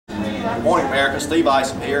Good morning, America. Steve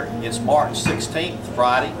Isom here. It's March 16th,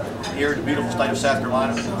 Friday, here in the beautiful state of South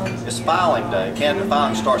Carolina. It's filing day. Candidate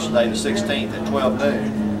filing starts today, the 16th, at 12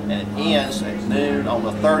 noon, and it ends at noon on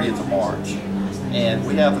the 30th of March. And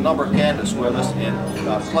we have a number of candidates with us, and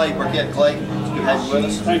Clay, Burkett. Clay, it's good to have you with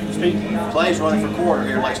us. Thank you, Steve. Clay's running for coroner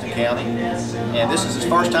here in Lexington County, and this is his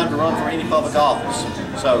first time to run for any public office.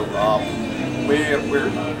 So we're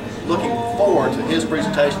looking forward to his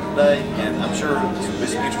presentation today, and I'm sure this will be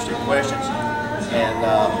some interesting questions.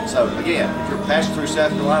 And so again, if you're passing through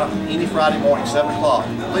South Carolina any Friday morning, 7 o'clock,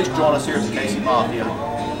 please join us here at the Cayce Mafia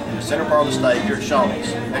in the center part of the state here at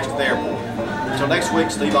Shawnee's, next to the airport. Until next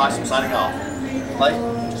week, Steve Isom signing off. Clay,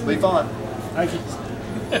 it's been fun. Thank you.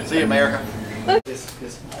 See you, America.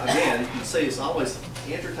 Again, you can see it's always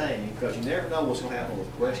entertaining because you never know what's going to happen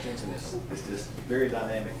with questions, and it's just a very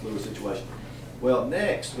dynamic, fluid situation. Well,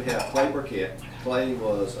 next we have Clay Burkett. Clay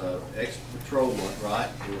was ex-patrolman, right?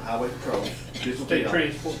 Highway Patrol. State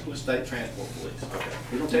Transport Police. State Transport Police. Okay.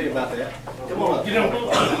 We're going to tell you about that. Come on up. You know,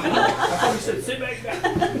 I thought you said sit back down.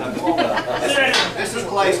 No, come on up. This is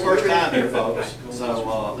Clay's first time here, folks.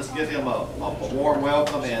 So let's give him a warm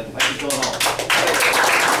welcome and make him feel at home.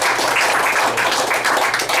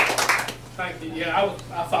 Thank you. Yeah,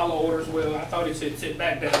 I follow orders well. I thought he said sit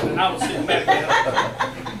back down, and I was sitting back down.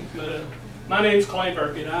 But my name's Clay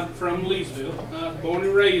Burkett. I'm from Leesville. I was born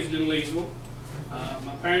and raised in Leesville.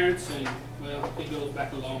 My parents, and well, it goes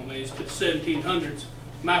back a long ways to the 1700s.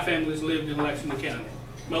 My family's lived in Lexington County,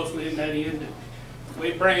 mostly in that end.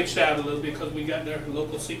 We branched out a little bit because we got their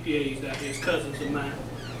local CPAs out here as cousins of mine.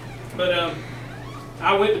 But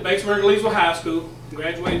I went to Leesville High School,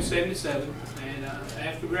 graduated in '77, and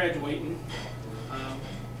after graduating,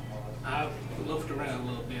 I loafed around a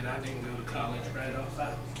little bit. I didn't go to college right off.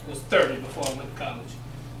 I was 30 before I went to college,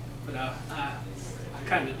 but I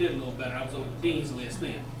kind of did a little better. I was on the dean's list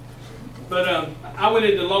then. But I went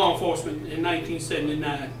into law enforcement in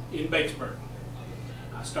 1979 in Batesburg.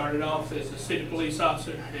 I started off as a city police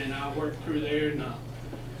officer, and I worked through there. And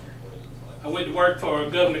I went to work for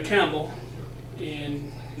Governor Campbell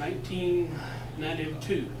in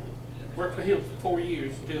 1992. Worked for him for 4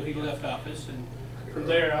 years until he left office, and from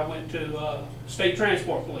there I went to State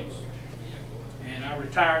Transport Police. And I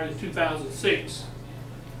retired in 2006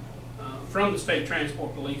 from the State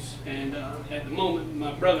Transport Police, and at the moment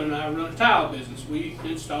my brother and I run a tile business. We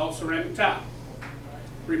install ceramic tile,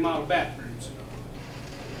 remodel bathrooms.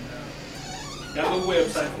 Got a little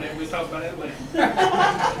website for that. We'll talk about that later.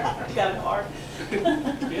 You got a card?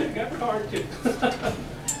 Yeah, I got a card too.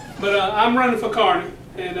 But I'm running for coroner,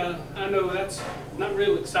 and I know that's not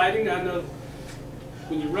real exciting. I know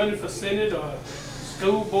when you're running for Senate or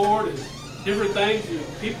school board and different things, you know,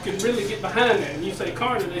 people can really get behind that. And you say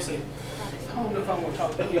coroner, they say, I don't know if I want to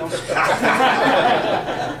talk to him. You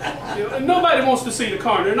know, and nobody wants to see the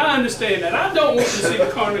coroner, and I understand that. I don't want to see the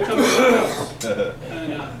coroner come to my house.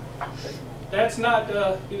 And that's not,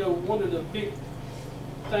 you know, one of the big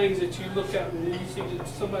things that you look at and you see that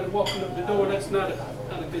somebody walking up the door. That's not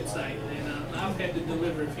a good sight. And I've had to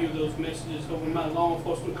deliver a few of those messages over my law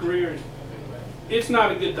enforcement career, and it's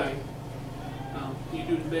not a good thing. You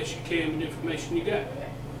do the best you can with the information you got.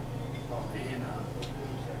 And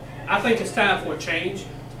I think it's time for a change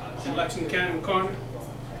in Lexington County coroner.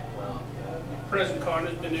 The present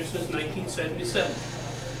coroner has been there since 1977,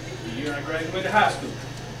 the year I graduated high school.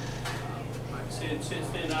 Like I said, since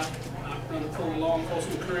then I've run a full law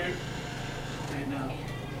enforcement career, and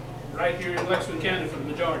right here in Lexington County for the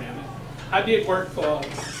majority of it. I did work for a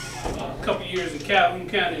couple years in Calhoun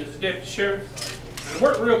County as a deputy sheriff. I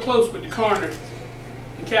worked real close with the coroner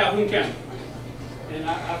in Calhoun County. And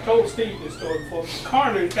I've told Steve this story before. The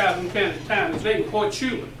coroner in Calhoun County at the time, his name was Hoyt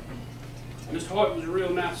Schuler. Mr. Hoyt was a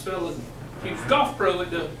real nice fellow. He was a golf pro at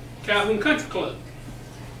the Calhoun Country Club.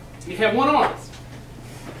 He had one arm.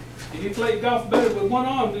 And he played golf better with one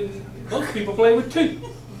arm than most people play with two.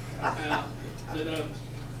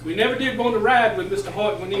 We never did want to ride with Mr.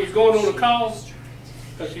 Hoyt when he was going on the calls,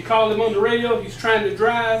 because if you called him on the radio, he's trying to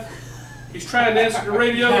drive. He's trying to answer the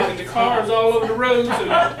radio, and the cars all over the roads.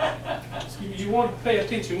 And you want to pay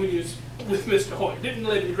attention when you're with Mr. Hoyt. Didn't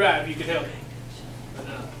let him drive, you could help him. But,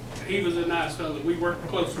 he was a nice fellow. We worked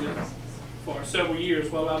closely for several years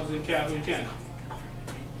while I was in Calhoun County.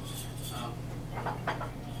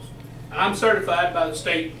 I'm certified by the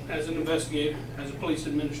state as an investigator, as a police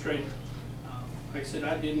administrator. Like I said,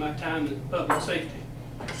 I did my time in public safety,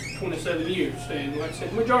 27 years. And like I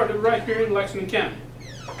said, the majority of it right here in Lexington County.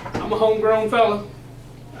 I'm a homegrown fellow.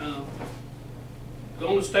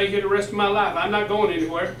 Going to stay here the rest of my life. I'm not going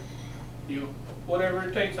anywhere. You know, whatever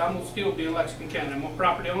it takes, I'm going to still be in Lexington County. I'm a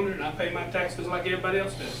property owner, and I pay my taxes like everybody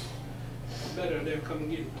else does. better they'll come and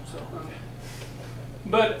get it. So,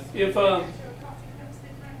 but if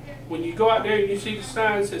when you go out there and you see the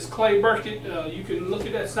sign that says Clay Burkett, you can look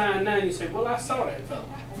at that sign now and you say, well, I saw that fella.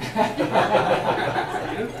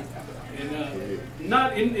 And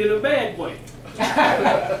not in a bad way.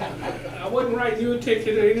 I wasn't writing you a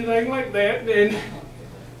ticket or anything like that, and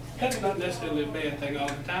that's not necessarily a bad thing all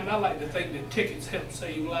the time. I like to think that tickets help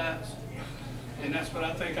save lives. And that's what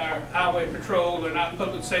I think our highway patrol and our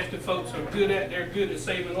public safety folks are good at. They're good at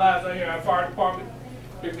saving lives out here. Our fire department,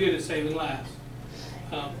 they're good at saving lives.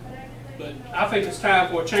 But I think it's time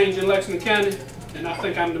for a change in Lexington County, and I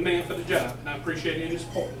think I'm the man for the job. And I appreciate any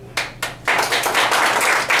support.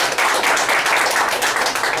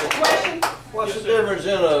 What's the difference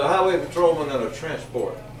in a highway patrolman and a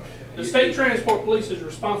transport? The state transport police is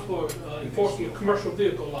responsible for enforcing the commercial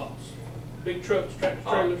vehicle laws. Big trucks, tractor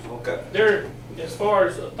trailers. Oh, okay. They're, as far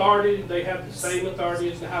as authority, they have the same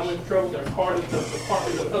authority as the highway patrol. They're part of the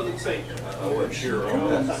Department of Public Safety. I wasn't sure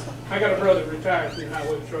on that. I got a brother retired from the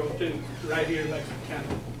highway patrol too, right here in Lexington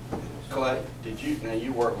County. Clay, now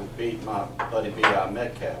you work with my buddy B.I.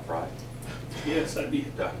 Metcalf, right? Yes, I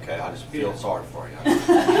did. Okay, I just feel sorry for you. Thank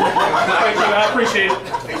you, I appreciate it.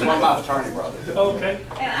 He's one of my fraternity brothers. Okay.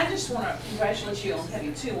 And I just want to congratulate you on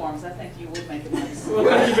having 2 arms. I think you would make a nice. Well,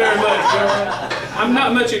 thank you very much. I'm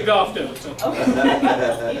not much at golf though, so. Okay.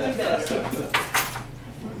 You do better.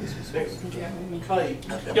 Clay,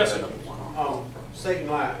 Yes, sir. saving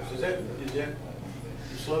lives, is that your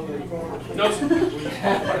slogan? No, sir.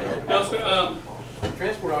 No, sir.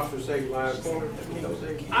 Transport officers save lives, coroner,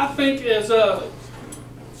 I think as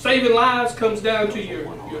saving lives comes down to your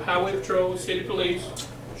highway patrol, city police,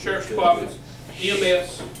 sheriff's departments,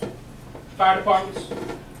 EMS, fire departments.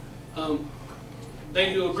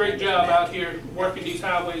 They do a great job out here working these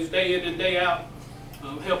highways day in and day out,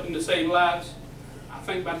 helping to save lives. I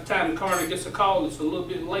think by the time the coroner gets a call, it's a little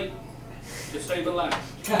bit late to save a life.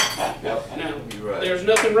 Now, there's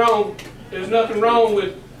nothing wrong. There's nothing wrong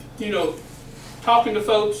with, talking to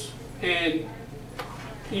folks and,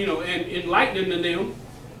 and enlightening them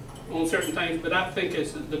on certain things, but I think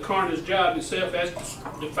it's the coroner's job itself, as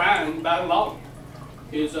defined by law,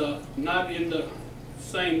 is not in the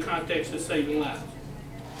same context as saving lives.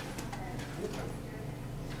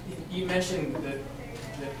 You mentioned that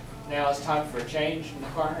now it's time for a change in the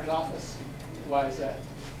coroner's office. Why is that?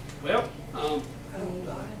 Well,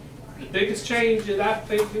 the biggest change that I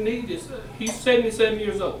think we need is he's 77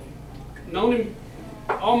 years old. Known him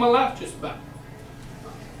all my life just about.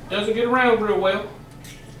 Doesn't get around real well.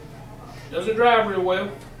 Doesn't drive real well.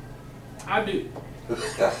 I do.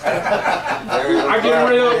 I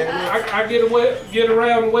get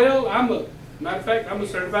around well. Matter of fact, I'm a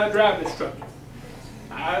certified driving instructor.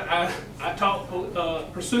 I taught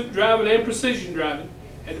pursuit driving and precision driving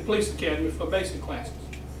at the police academy for basic classes.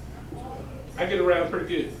 I get around pretty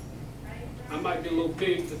good. I might be a little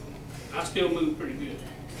big, but I still move pretty good.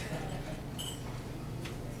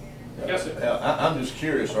 Yes, sir. I'm just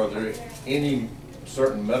curious, are there any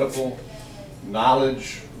certain medical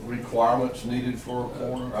knowledge requirements needed for a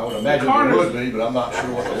coroner? I would imagine there would be, but I'm not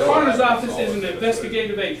sure what they are. The coroner's office is an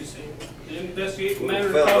investigative agency. They investigate the matter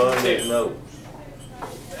of cause of death.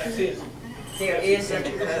 That's it. There is in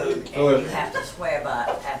the code, and you have to swear by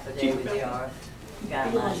affidavit, there are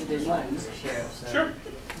guidelines from the sheriff. Sure.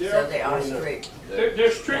 So they are strict. They're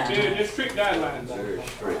strict guidelines.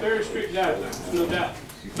 Very strict guidelines, no doubt.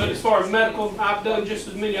 But as far as medical, I've done just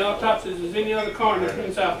as many autopsies as any other coroner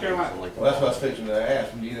in South Carolina. Well, that's what I was fixing to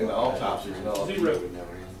ask. When you get into autopsies and all. 0.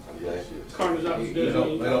 Coroner's office does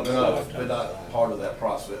They're not part of that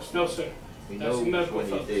process. No, sir. That's the medical when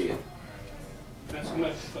you folks. did. That's the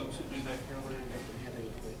medical folks that do that.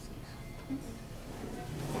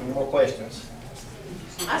 Any more questions?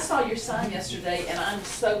 I saw your sign yesterday, and I'm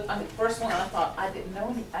the first one I thought I didn't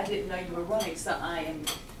know you were running, so I am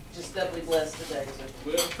just doubly blessed today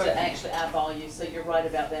to actually eyeball you. So you're right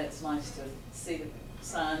about that. It's nice to see the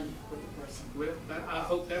sign with the person. Well, I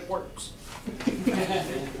hope that works.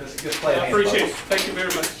 That's a good plan. I appreciate it. Thank you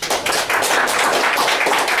very much.